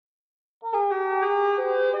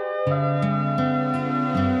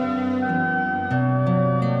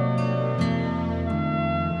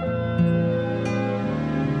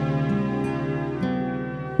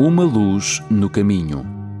Uma Luz no Caminho.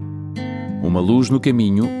 Uma Luz no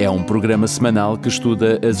Caminho é um programa semanal que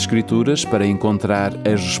estuda as Escrituras para encontrar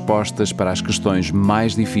as respostas para as questões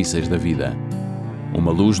mais difíceis da vida.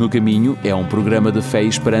 Uma Luz no Caminho é um programa de fé e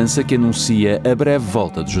esperança que anuncia a breve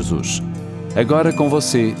volta de Jesus. Agora com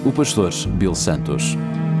você, o pastor Bill Santos.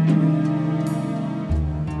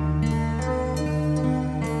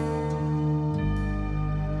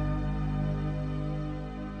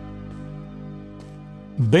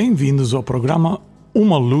 Bem-vindos ao programa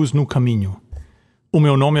Uma Luz no Caminho. O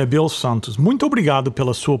meu nome é Bill Santos. Muito obrigado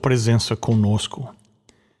pela sua presença conosco.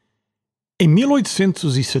 Em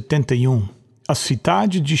 1871, a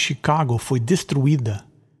cidade de Chicago foi destruída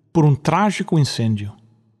por um trágico incêndio.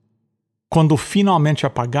 Quando finalmente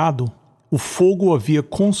apagado, o fogo havia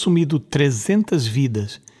consumido 300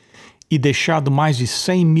 vidas e deixado mais de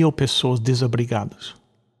 100 mil pessoas desabrigadas.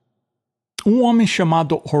 Um homem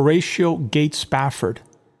chamado Horatio Gates Spafford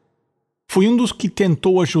foi um dos que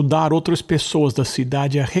tentou ajudar outras pessoas da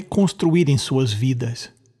cidade a reconstruírem suas vidas.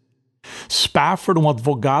 Spafford, um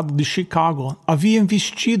advogado de Chicago, havia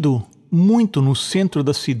investido muito no centro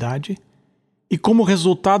da cidade e, como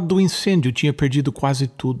resultado do incêndio, tinha perdido quase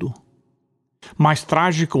tudo. Mais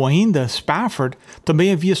trágico ainda, Spafford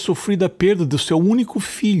também havia sofrido a perda do seu único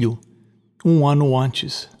filho um ano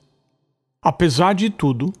antes. Apesar de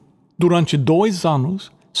tudo, durante 2 anos,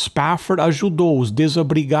 Spafford ajudou os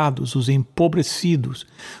desabrigados, os empobrecidos,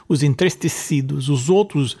 os entristecidos, os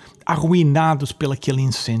outros arruinados pelaquele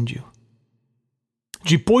incêndio.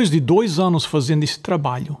 Depois de 2 anos fazendo esse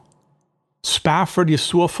trabalho, Spafford e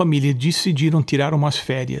sua família decidiram tirar umas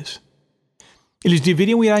férias. Eles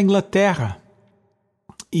deveriam ir à Inglaterra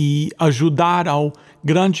e ajudar ao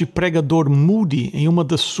grande pregador Moody em uma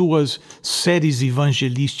das suas séries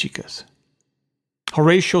evangelísticas.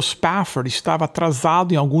 Horatio Spafford estava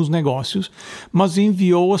atrasado em alguns negócios, mas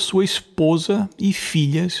enviou a sua esposa e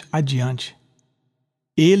filhas adiante.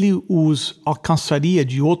 Ele os alcançaria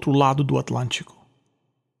de outro lado do Atlântico.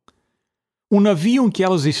 O navio em que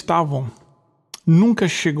elas estavam nunca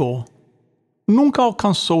chegou, nunca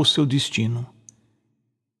alcançou seu destino.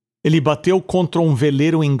 Ele bateu contra um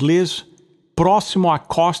veleiro inglês próximo à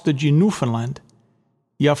costa de Newfoundland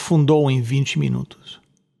e afundou em 20 minutos.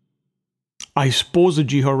 A esposa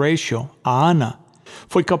de Horatio, a Anna,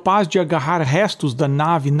 foi capaz de agarrar restos da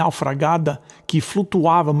nave naufragada que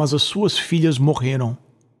flutuava, mas as suas filhas morreram.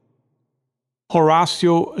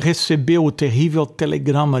 Horatio recebeu o terrível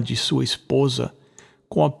telegrama de sua esposa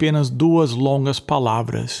com apenas 2 longas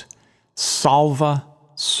palavras: salva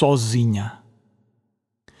sozinha.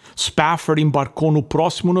 Spafford embarcou no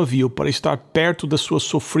próximo navio para estar perto da sua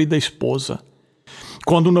sofrida esposa.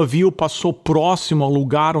 Quando o navio passou próximo ao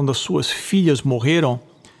lugar onde as suas filhas morreram,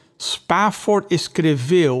 Spafford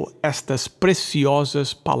escreveu estas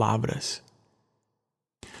preciosas palavras: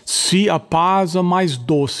 se a paz a mais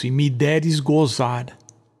doce me deres gozar,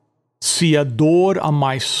 se a dor a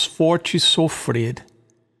mais forte sofrer,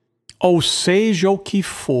 ou seja o que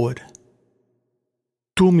for,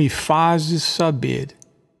 tu me fazes saber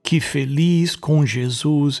que feliz com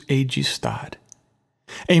Jesus hei de estar.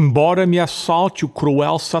 Embora me assalte o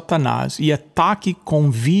cruel Satanás e ataque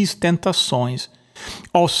com vis tentações,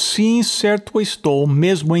 assim certo estou,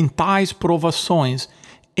 mesmo em tais provações,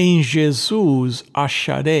 em Jesus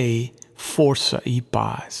acharei força e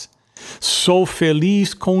paz. Sou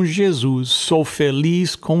feliz com Jesus,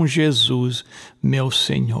 meu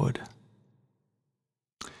Senhor.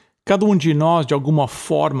 Cada um de nós, de alguma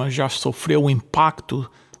forma, já sofreu o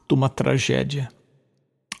impacto de uma tragédia.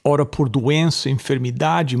 Ora por doença,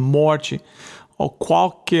 enfermidade, morte, ou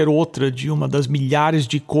qualquer outra de uma das milhares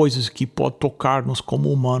de coisas que pode tocar-nos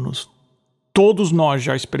como humanos. Todos nós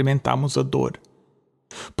já experimentamos a dor.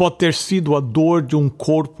 Pode ter sido a dor de um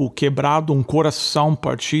corpo quebrado, um coração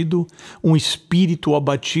partido, um espírito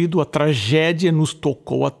abatido. A tragédia nos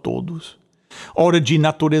tocou a todos. Ora de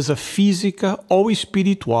natureza física ou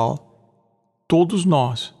espiritual, todos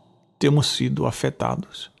nós temos sido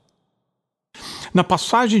afetados. Na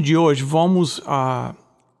passagem de hoje, vamos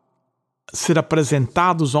ser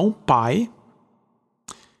apresentados a um pai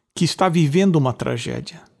que está vivendo uma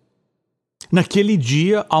tragédia. Naquele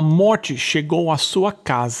dia, a morte chegou à sua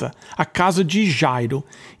casa, a casa de Jairo,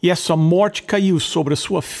 e essa morte caiu sobre a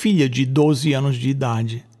sua filha de 12 anos de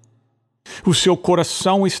idade. O seu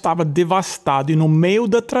coração estava devastado e no meio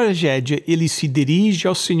da tragédia ele se dirige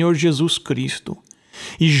ao Senhor Jesus Cristo.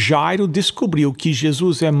 E Jairo descobriu que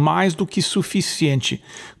Jesus é mais do que suficiente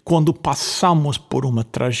quando passamos por uma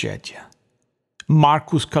tragédia.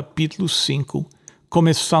 Marcos capítulo 5,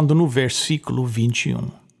 começando no versículo 21.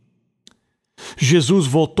 Jesus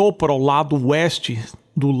voltou para o lado oeste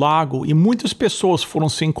do lago e muitas pessoas foram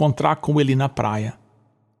se encontrar com ele na praia.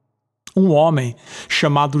 Um homem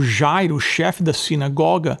chamado Jairo, chefe da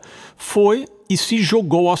sinagoga, foi e se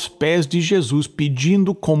jogou aos pés de Jesus,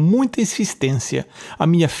 pedindo com muita insistência: "A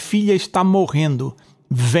minha filha está morrendo.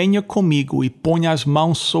 Venha comigo e ponha as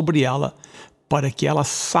mãos sobre ela, para que ela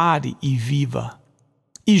sare e viva."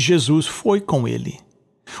 E Jesus foi com ele.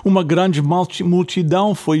 Uma grande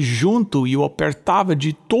multidão foi junto e o apertava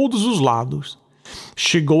de todos os lados.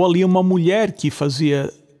 Chegou ali uma mulher que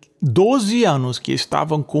fazia 12 anos que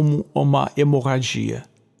estava com uma hemorragia.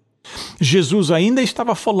 Jesus ainda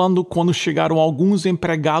estava falando quando chegaram alguns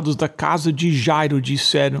empregados da casa de Jairo.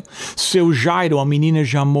 Disseram: "Seu Jairo, a menina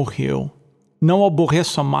já morreu. Não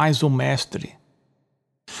aborreça mais o mestre."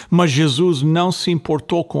 Mas Jesus não se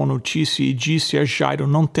importou com a notícia e disse a Jairo: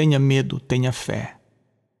 "Não tenha medo, tenha fé."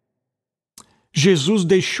 Jesus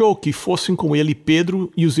deixou que fossem com ele Pedro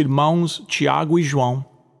e os irmãos Tiago e João,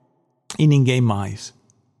 e ninguém mais.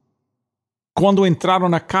 Quando entraram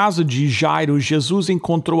na casa de Jairo, Jesus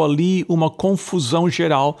encontrou ali uma confusão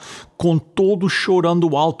geral, com todos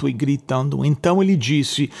chorando alto e gritando. Então ele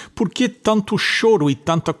disse: "Por que tanto choro e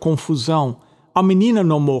tanta confusão? A menina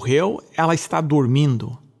não morreu, ela está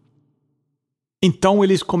dormindo." Então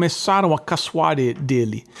eles começaram a caçoar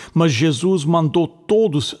dele, mas Jesus mandou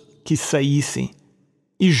todos que saíssem,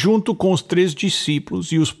 e junto com os 3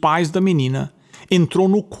 discípulos e os pais da menina, entrou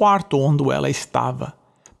no quarto onde ela estava.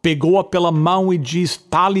 Pegou-a pela mão e disse: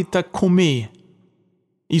 "Tálita cumi."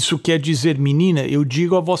 Isso quer dizer: "Menina, eu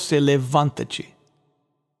digo a você, levanta-te."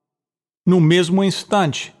 No mesmo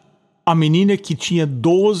instante, a menina, que tinha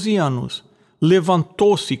 12 anos,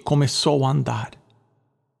 levantou-se e começou a andar.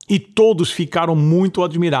 E todos ficaram muito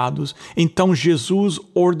admirados. Então Jesus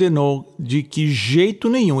ordenou de que jeito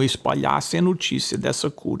nenhum espalhassem a notícia dessa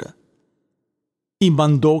cura, e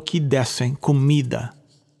mandou que dessem comida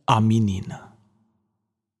à menina.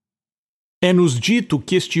 É-nos dito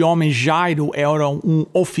que este homem Jairo era um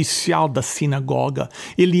oficial da sinagoga.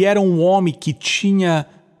 Ele era um homem que tinha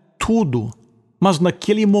tudo, mas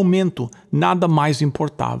naquele momento nada mais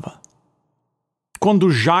importava.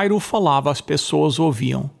 Quando Jairo falava, as pessoas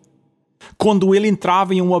ouviam. Quando ele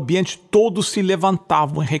entrava em um ambiente, todos se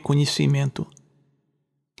levantavam em reconhecimento.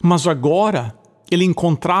 Mas agora ele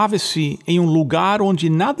encontrava-se em um lugar onde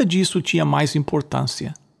nada disso tinha mais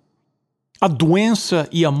importância. A doença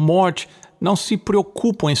e a morte não se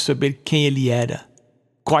preocupam em saber quem ele era,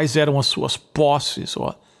 quais eram as suas posses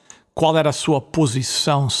ou qual era a sua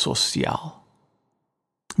posição social.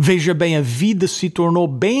 Veja bem, a vida se tornou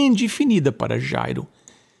bem definida para Jairo.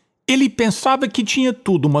 Ele pensava que tinha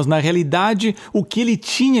tudo, mas na realidade o que ele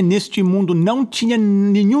tinha neste mundo não tinha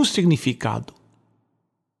nenhum significado.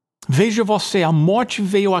 Veja você, a morte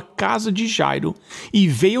veio à casa de Jairo e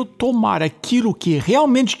veio tomar aquilo que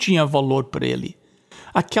realmente tinha valor para ele.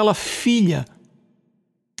 Aquela filha,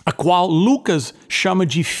 a qual Lucas chama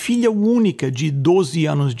de filha única de 12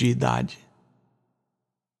 anos de idade.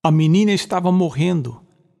 A menina estava morrendo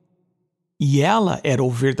e ela era o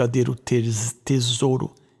verdadeiro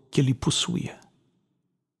tesouro que ele possuía.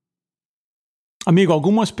 Amigo,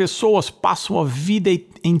 algumas pessoas passam a vida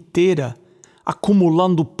inteira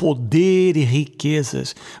acumulando poder e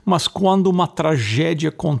riquezas, mas quando uma tragédia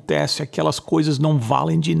acontece, aquelas coisas não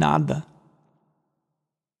valem de nada.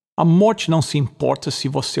 A morte não se importa se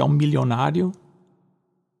você é um milionário.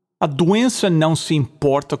 A doença não se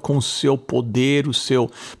importa com o seu poder, o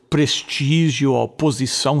seu prestígio, a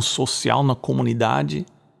posição social na comunidade.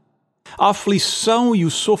 A aflição e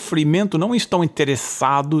o sofrimento não estão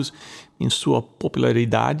interessados em sua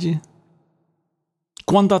popularidade.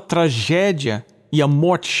 Quando a tragédia e a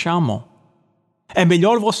morte chamam, é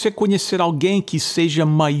melhor você conhecer alguém que seja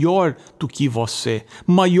maior do que você,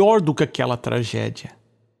 maior do que aquela tragédia.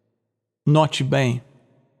 Note bem,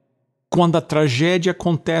 quando a tragédia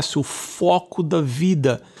acontece, o foco da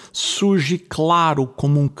vida surge claro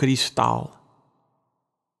como um cristal.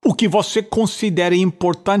 O que você considera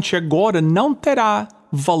importante agora não terá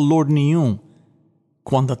valor nenhum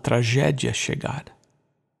quando a tragédia chegar.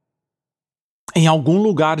 Em algum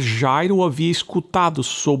lugar, Jairo havia escutado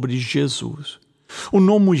sobre Jesus. O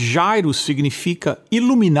nome Jairo significa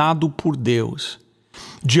iluminado por Deus.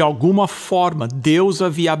 De alguma forma, Deus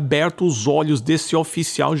havia aberto os olhos desse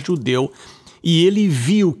oficial judeu e ele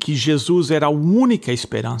viu que Jesus era a única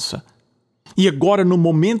esperança. E agora, no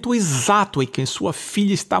momento exato em que sua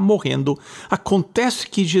filha está morrendo, acontece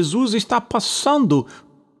que Jesus está passando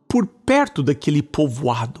por perto daquele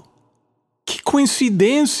povoado. Que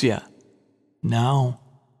coincidência! Não.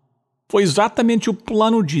 Foi exatamente o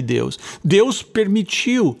plano de Deus. Deus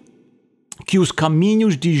permitiu que os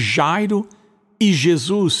caminhos de Jairo e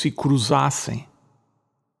Jesus se cruzassem.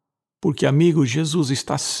 Porque, amigo, Jesus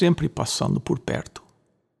está sempre passando por perto.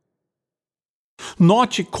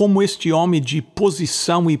 Note como este homem de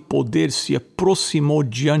posição e poder se aproximou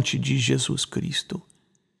diante de Jesus Cristo.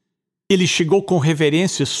 Ele chegou com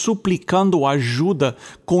reverência, suplicando ajuda,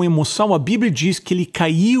 com emoção. A Bíblia diz que ele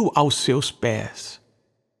caiu aos seus pés.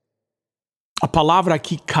 A palavra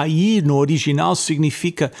aqui, cair, no original,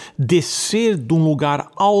 significa descer de um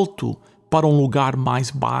lugar alto para um lugar mais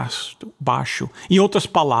baixo. Em outras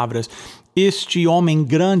palavras, este homem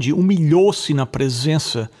grande humilhou-se na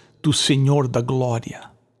presença do Senhor da glória.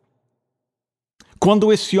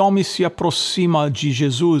 Quando esse homem se aproxima de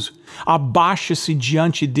Jesus, abaixa-se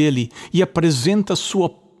diante dele e apresenta sua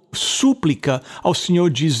súplica ao Senhor,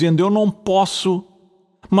 dizendo: eu não posso,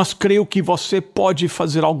 mas creio que você pode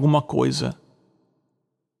fazer alguma coisa.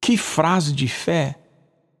 Que frase de fé!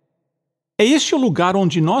 É este o lugar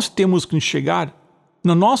onde nós temos que chegar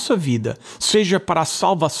na nossa vida, seja para a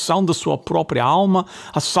salvação da sua própria alma,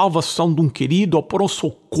 a salvação de um querido, ou para o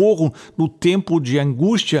socorro no tempo de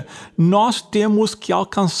angústia. Nós temos que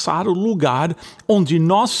alcançar o lugar onde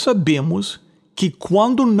nós sabemos que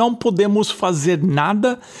quando não podemos fazer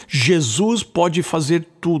nada, Jesus pode fazer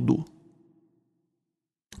tudo.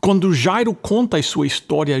 Quando Jairo conta a sua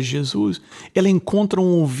história a Jesus, ele encontra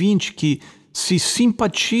um ouvinte que se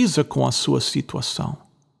simpatiza com a sua situação.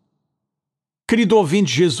 Querido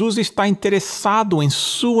ouvinte, Jesus está interessado em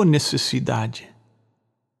sua necessidade.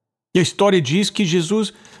 E a história diz que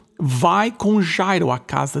Jesus vai com Jairo à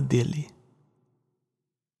casa dele.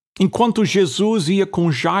 Enquanto Jesus ia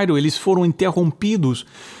com Jairo, eles foram interrompidos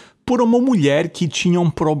por uma mulher que tinha um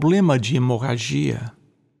problema de hemorragia.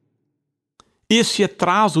 Esse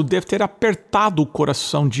atraso deve ter apertado o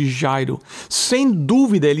coração de Jairo. Sem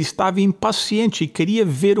dúvida, ele estava impaciente e queria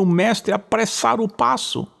ver o mestre apressar o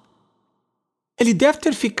passo. Ele deve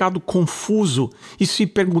ter ficado confuso e se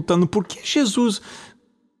perguntando por que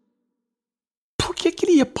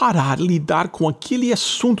ele ia parar, lidar com aquele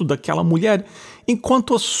assunto daquela mulher,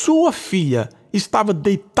 enquanto a sua filha estava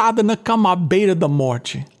deitada na cama à beira da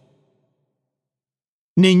morte.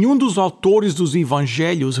 Nenhum dos autores dos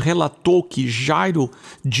evangelhos relatou que Jairo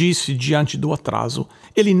disse diante do atraso.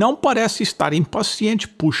 Ele não parece estar impaciente,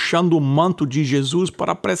 puxando o manto de Jesus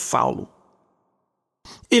para apressá-lo.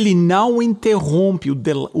 Ele não interrompe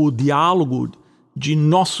o diálogo de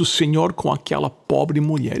Nosso Senhor com aquela pobre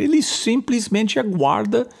mulher. Ele simplesmente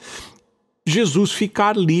aguarda Jesus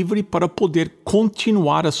ficar livre para poder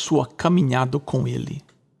continuar a sua caminhada com ele.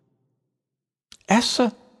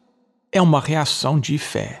 Essa é uma reação de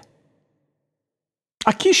fé.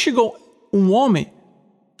 Aqui chegou um homem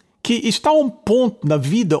que está a um ponto na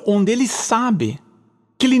vida onde ele sabe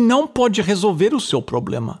que ele não pode resolver o seu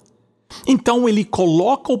problema. Então ele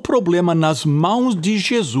coloca o problema nas mãos de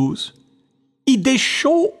Jesus e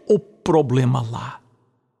deixou o problema lá.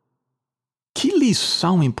 Que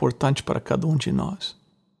lição importante para cada um de nós.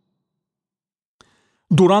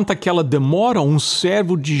 Durante aquela demora, um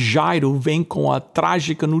servo de Jairo vem com a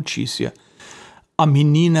trágica notícia: a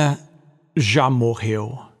menina já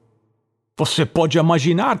morreu. Você pode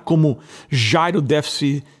imaginar como Jairo deve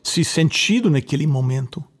se sentido naquele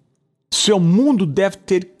momento. Seu mundo deve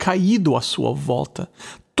ter caído à sua volta.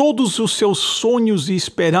 Todos os seus sonhos e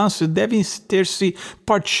esperanças devem ter se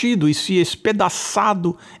partido e se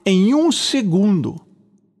espedaçado em um segundo.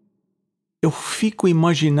 Eu fico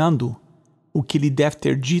imaginando o que ele deve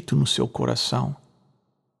ter dito no seu coração.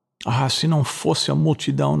 Se não fosse a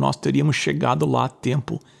multidão, nós teríamos chegado lá a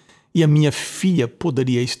tempo e a minha filha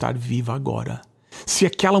poderia estar viva agora. Se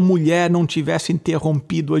aquela mulher não tivesse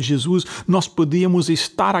interrompido a Jesus, nós podíamos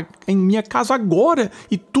estar em minha casa agora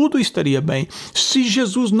e tudo estaria bem. Se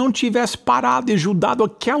Jesus não tivesse parado e ajudado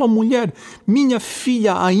aquela mulher, minha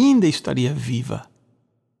filha ainda estaria viva.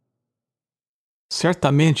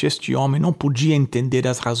 Certamente este homem não podia entender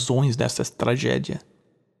as razões dessa tragédia.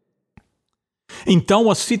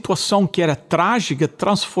 Então a situação que era trágica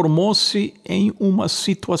transformou-se em uma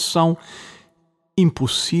situação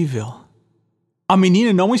impossível. A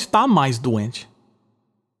menina não está mais doente.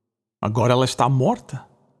 Agora ela está morta.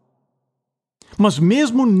 Mas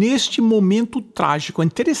mesmo neste momento trágico, é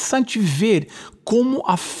interessante ver como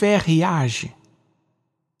a fé reage.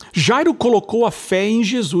 Jairo colocou a fé em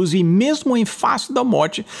Jesus e mesmo em face da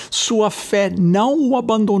morte, sua fé não o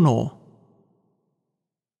abandonou.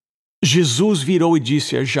 Jesus virou e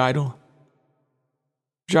disse a Jairo: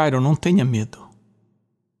 Jairo, não tenha medo.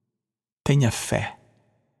 Tenha fé.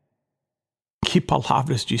 Que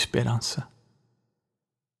palavras de esperança.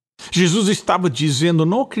 Jesus estava dizendo: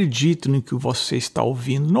 não acredite no que você está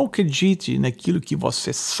ouvindo, não acredite naquilo que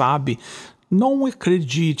você sabe, Não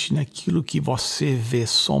acredite naquilo que você vê,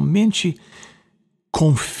 somente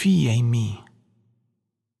confie em mim.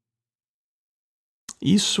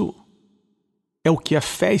 Isso é o que a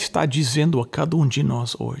fé está dizendo a cada um de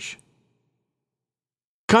nós hoje.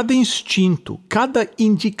 Cada instinto, cada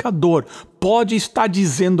indicador pode estar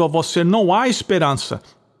dizendo a você: não há esperança.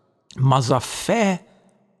 Mas a fé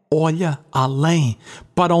olha além,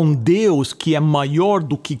 para um Deus que é maior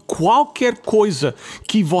do que qualquer coisa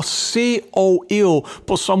que você ou eu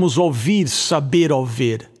possamos ouvir, saber ou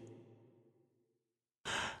ver.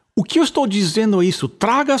 O que eu estou dizendo é isso: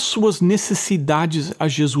 traga as suas necessidades a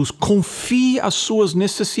Jesus, confie as suas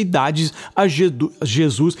necessidades a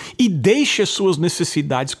Jesus e deixe as suas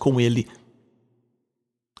necessidades com Ele.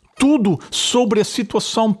 Tudo sobre a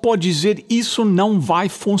situação pode dizer: isso não vai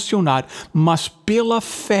funcionar, mas pela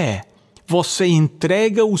fé você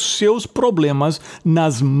entrega os seus problemas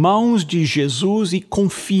nas mãos de Jesus e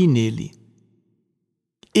confie nele.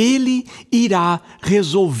 Ele irá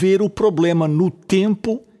resolver o problema no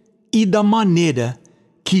tempo e da maneira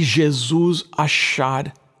que Jesus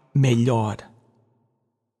achar melhor.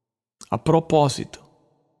 A propósito,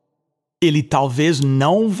 ele talvez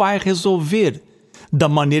não vai resolver da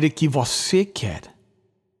maneira que você quer.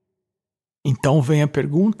 Então vem a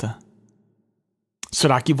pergunta: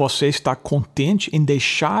 será que você está contente em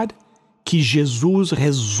deixar que Jesus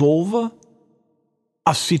resolva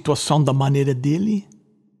a situação da maneira dele?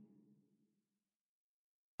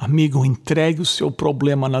 Amigo, entregue o seu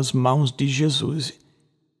problema nas mãos de Jesus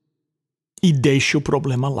e deixe o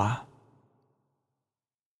problema lá.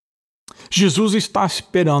 Jesus está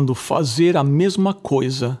esperando fazer a mesma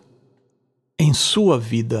coisa em sua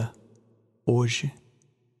vida hoje.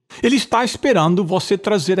 Ele está esperando você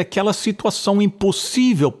trazer aquela situação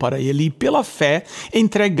impossível para Ele e, pela fé,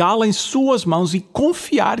 entregá-la em suas mãos e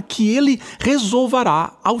confiar que Ele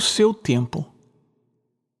resolverá ao seu tempo.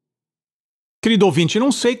 Querido ouvinte,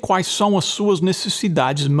 não sei quais são as suas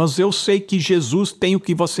necessidades, mas eu sei que Jesus tem o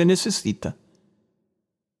que você necessita.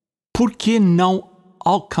 Por que não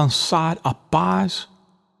alcançar a paz,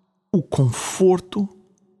 o conforto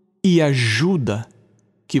e ajuda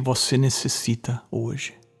que você necessita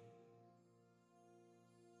hoje?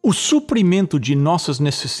 O suprimento de nossas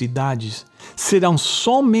necessidades serão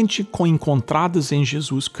somente encontradas em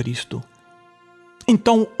Jesus Cristo.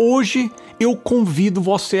 Então, hoje, eu convido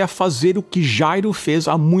você a fazer o que Jairo fez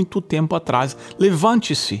há muito tempo atrás.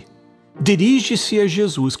 Levante-se, dirige-se a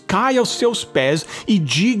Jesus, caia aos seus pés e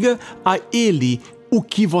diga a Ele o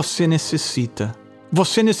que você necessita.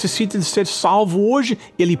 Você necessita de ser salvo hoje?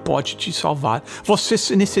 Ele pode te salvar.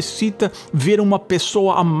 Você necessita ver uma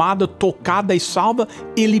pessoa amada, tocada e salva?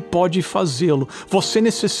 Ele pode fazê-lo. Você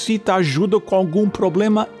necessita ajuda com algum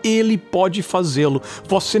problema? Ele pode fazê-lo.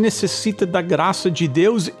 Você necessita da graça de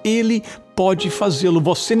Deus? Ele pode fazê-lo.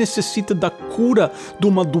 Você necessita da cura de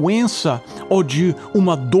uma doença ou de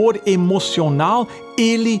uma dor emocional?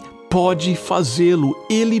 Ele pode fazê-lo.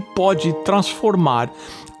 Ele pode transformar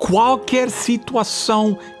qualquer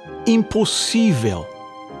situação impossível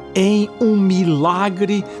em um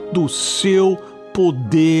milagre do seu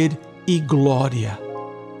poder e glória.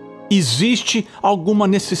 Existe alguma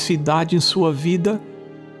necessidade em sua vida?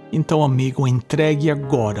 Então, amigo, entregue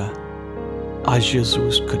agora a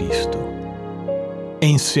Jesus Cristo.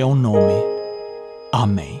 Em seu nome.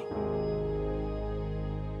 Amém.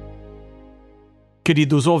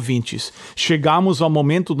 Queridos ouvintes, chegamos ao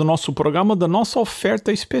momento do nosso programa, da nossa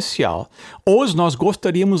oferta especial. Hoje nós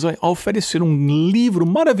gostaríamos de oferecer um livro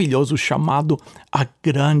maravilhoso chamado A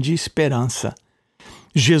Grande Esperança.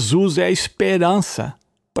 Jesus é a esperança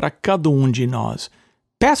para cada um de nós.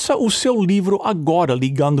 Peça o seu livro agora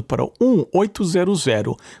ligando para o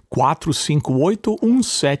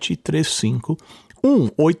 1-800-458-1735,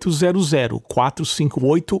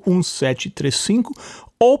 1-800-458-1735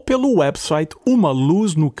 ou pelo website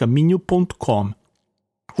umaluznocaminho.com.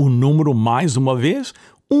 O número mais uma vez,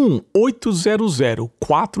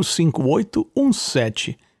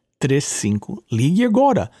 1-800-458-1735. Ligue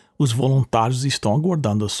agora, os voluntários estão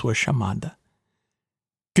aguardando a sua chamada.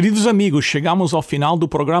 Queridos amigos, chegamos ao final do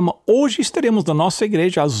programa. Hoje estaremos na nossa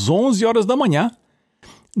igreja às 11 horas da manhã,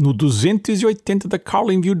 no 280 da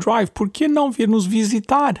Carlinview Drive. Por que não vir nos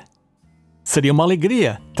visitar? Seria uma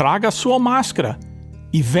alegria. Traga a sua máscara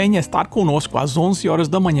e venha estar conosco às 11 horas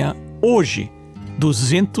da manhã, hoje,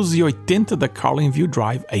 280 da Carlinview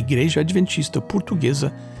Drive, a Igreja Adventista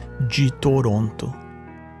Portuguesa de Toronto.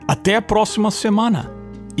 Até a próxima semana.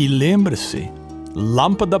 E lembre-se,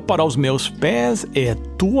 lâmpada para os meus pés é a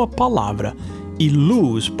tua palavra e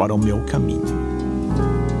luz para o meu caminho.